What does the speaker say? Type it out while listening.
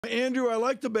Andrew, I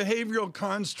like the behavioral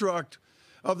construct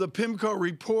of the Pimco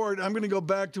report. I'm going to go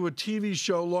back to a TV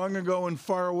show long ago and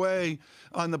far away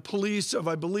on the police of,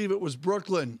 I believe it was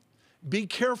Brooklyn. Be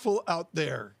careful out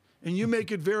there. And you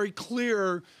make it very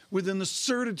clear within the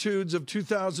certitudes of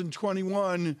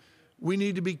 2021, we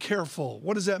need to be careful.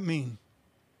 What does that mean?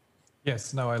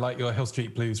 Yes, no, I like your Hill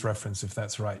Street Blues reference, if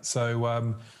that's right.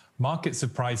 So markets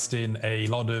have priced in a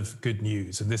lot of good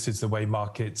news, and this is the way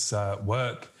markets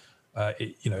work.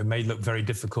 It may look very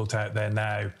difficult out there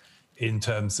now in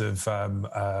terms of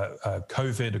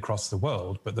COVID across the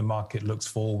world, but the market looks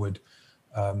forward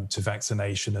to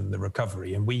vaccination and the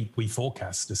recovery. And we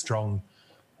forecast a strong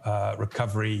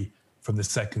recovery from the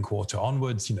second quarter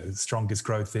onwards, the strongest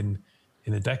growth in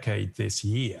a decade this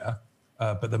year.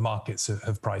 But the markets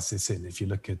have priced this in. If you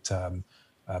look at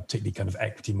particularly kind of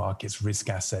equity markets, risk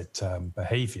asset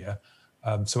behavior.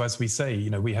 So as we say,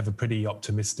 we have a pretty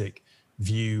optimistic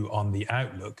view on the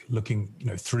outlook, looking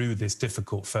through this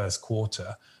difficult first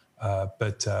quarter,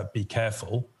 but be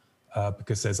careful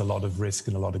because there's a lot of risk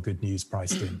and a lot of good news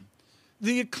priced in.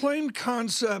 The acclaimed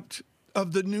concept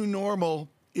of the new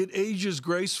normal, it ages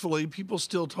gracefully. People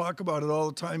still talk about it all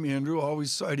the time, Andrew,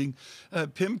 always citing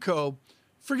Pimco.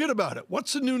 Forget about it.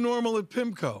 What's the new normal at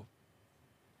Pimco?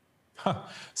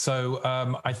 So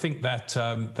I think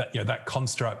that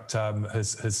construct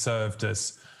has served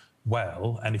us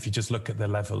well. And if you just look at the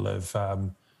level of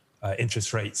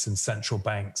interest rates and central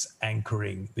banks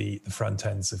anchoring the front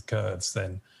ends of curves,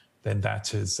 then that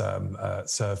has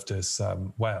served us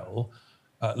well.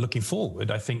 Looking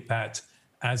forward, I think that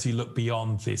as you look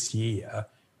beyond this year,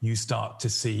 you start to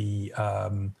see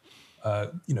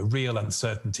real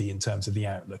uncertainty in terms of the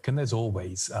outlook. And there's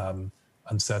always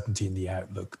uncertainty in the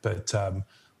outlook, but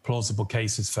plausible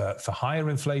cases for higher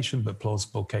inflation, but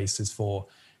plausible cases for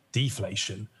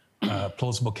deflation.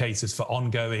 Plausible cases for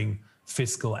ongoing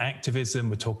fiscal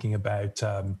activism. We're talking about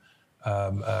the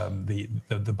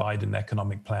Biden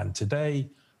economic plan today,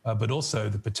 but also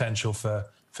the potential for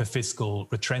fiscal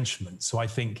retrenchment. So I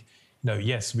think,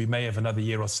 yes, we may have another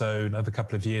year or so, another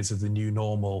couple of years of the new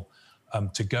normal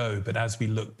to go. But as we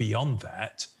look beyond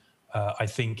that, I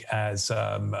think as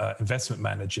investment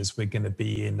managers, we're going to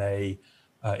be in a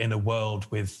world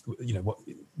with what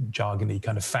jargony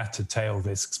kind of fatter tail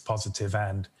risks, positive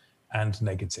and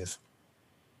negative.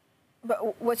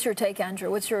 But what's your take, Andrew?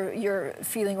 What's your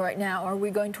feeling right now? Are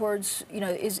we going towards,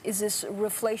 is this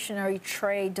reflationary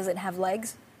trade, does it have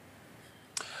legs?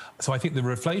 So I think the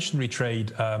reflationary trade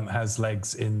has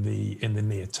legs in the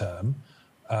near term,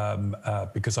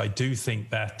 because I do think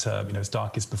that, as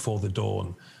dark as before the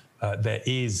dawn, there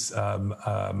is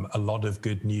a lot of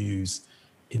good news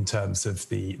in terms of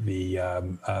the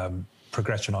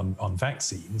progression on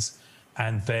vaccines.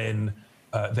 And then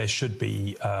there should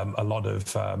be a lot of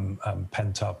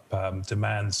pent-up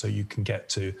demand, so you can get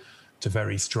to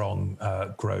very strong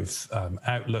growth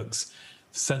outlooks.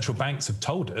 Central banks have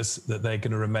told us that they're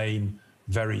going to remain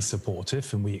very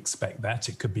supportive, and we expect that.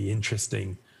 It could be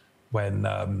interesting when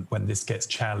this gets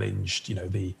challenged.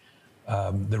 The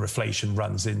reflation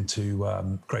runs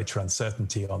into greater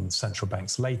uncertainty on central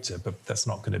banks later, but that's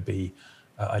not going to be,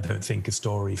 I don't think, a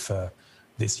story for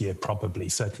this year. Probably,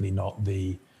 certainly not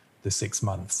the 6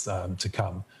 months to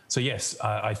come. So yes,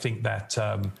 I think that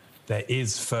there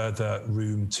is further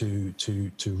room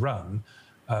to run.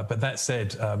 But that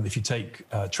said, if you take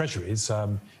treasuries,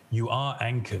 you are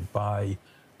anchored by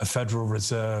a Federal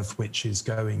Reserve which is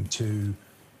going to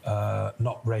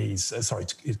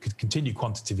continue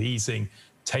quantitative easing,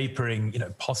 tapering,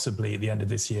 possibly at the end of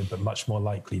this year, but much more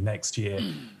likely next year.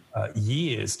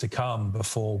 Years to come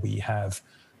before we have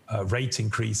rate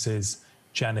increases.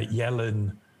 Janet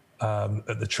Yellen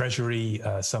at the Treasury,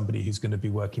 somebody who's going to be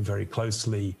working very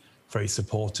closely, very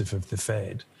supportive of the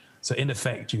Fed. So in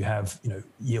effect, you have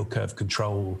yield curve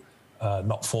control,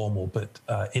 not formal but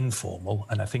informal,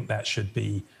 and I think that should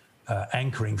be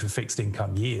anchoring for fixed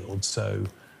income yields. So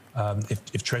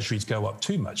if Treasuries go up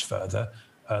too much further,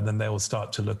 then they will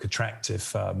start to look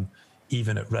attractive,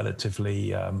 even at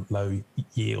relatively low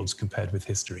yields compared with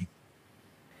history.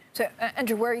 So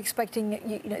Andrew, where are you expecting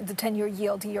the 10-year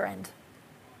yield to year end?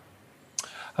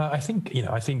 I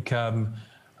think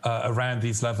around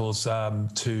these levels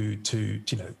to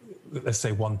let's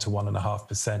say 1 to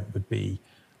 1.5% would be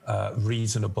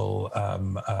reasonable.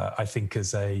 I think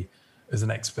as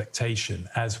an expectation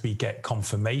as we get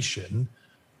confirmation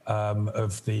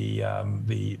of the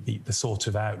sort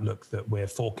of outlook that we're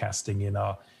forecasting in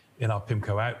our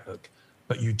Pimco outlook.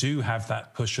 But you do have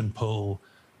that push and pull,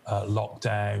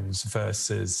 lockdowns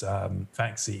versus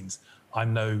vaccines.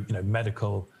 I'm no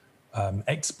medical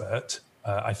expert,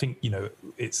 I think,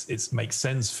 it makes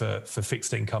sense for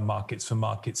fixed income markets, for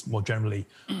markets more generally,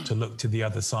 to look to the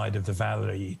other side of the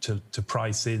valley to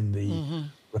price in the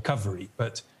recovery.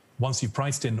 But once you've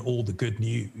priced in all the good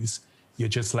news, you're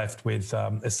just left with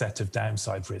a set of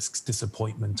downside risks,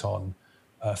 disappointment on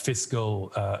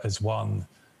fiscal as one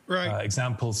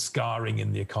example, scarring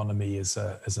in the economy as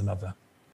another.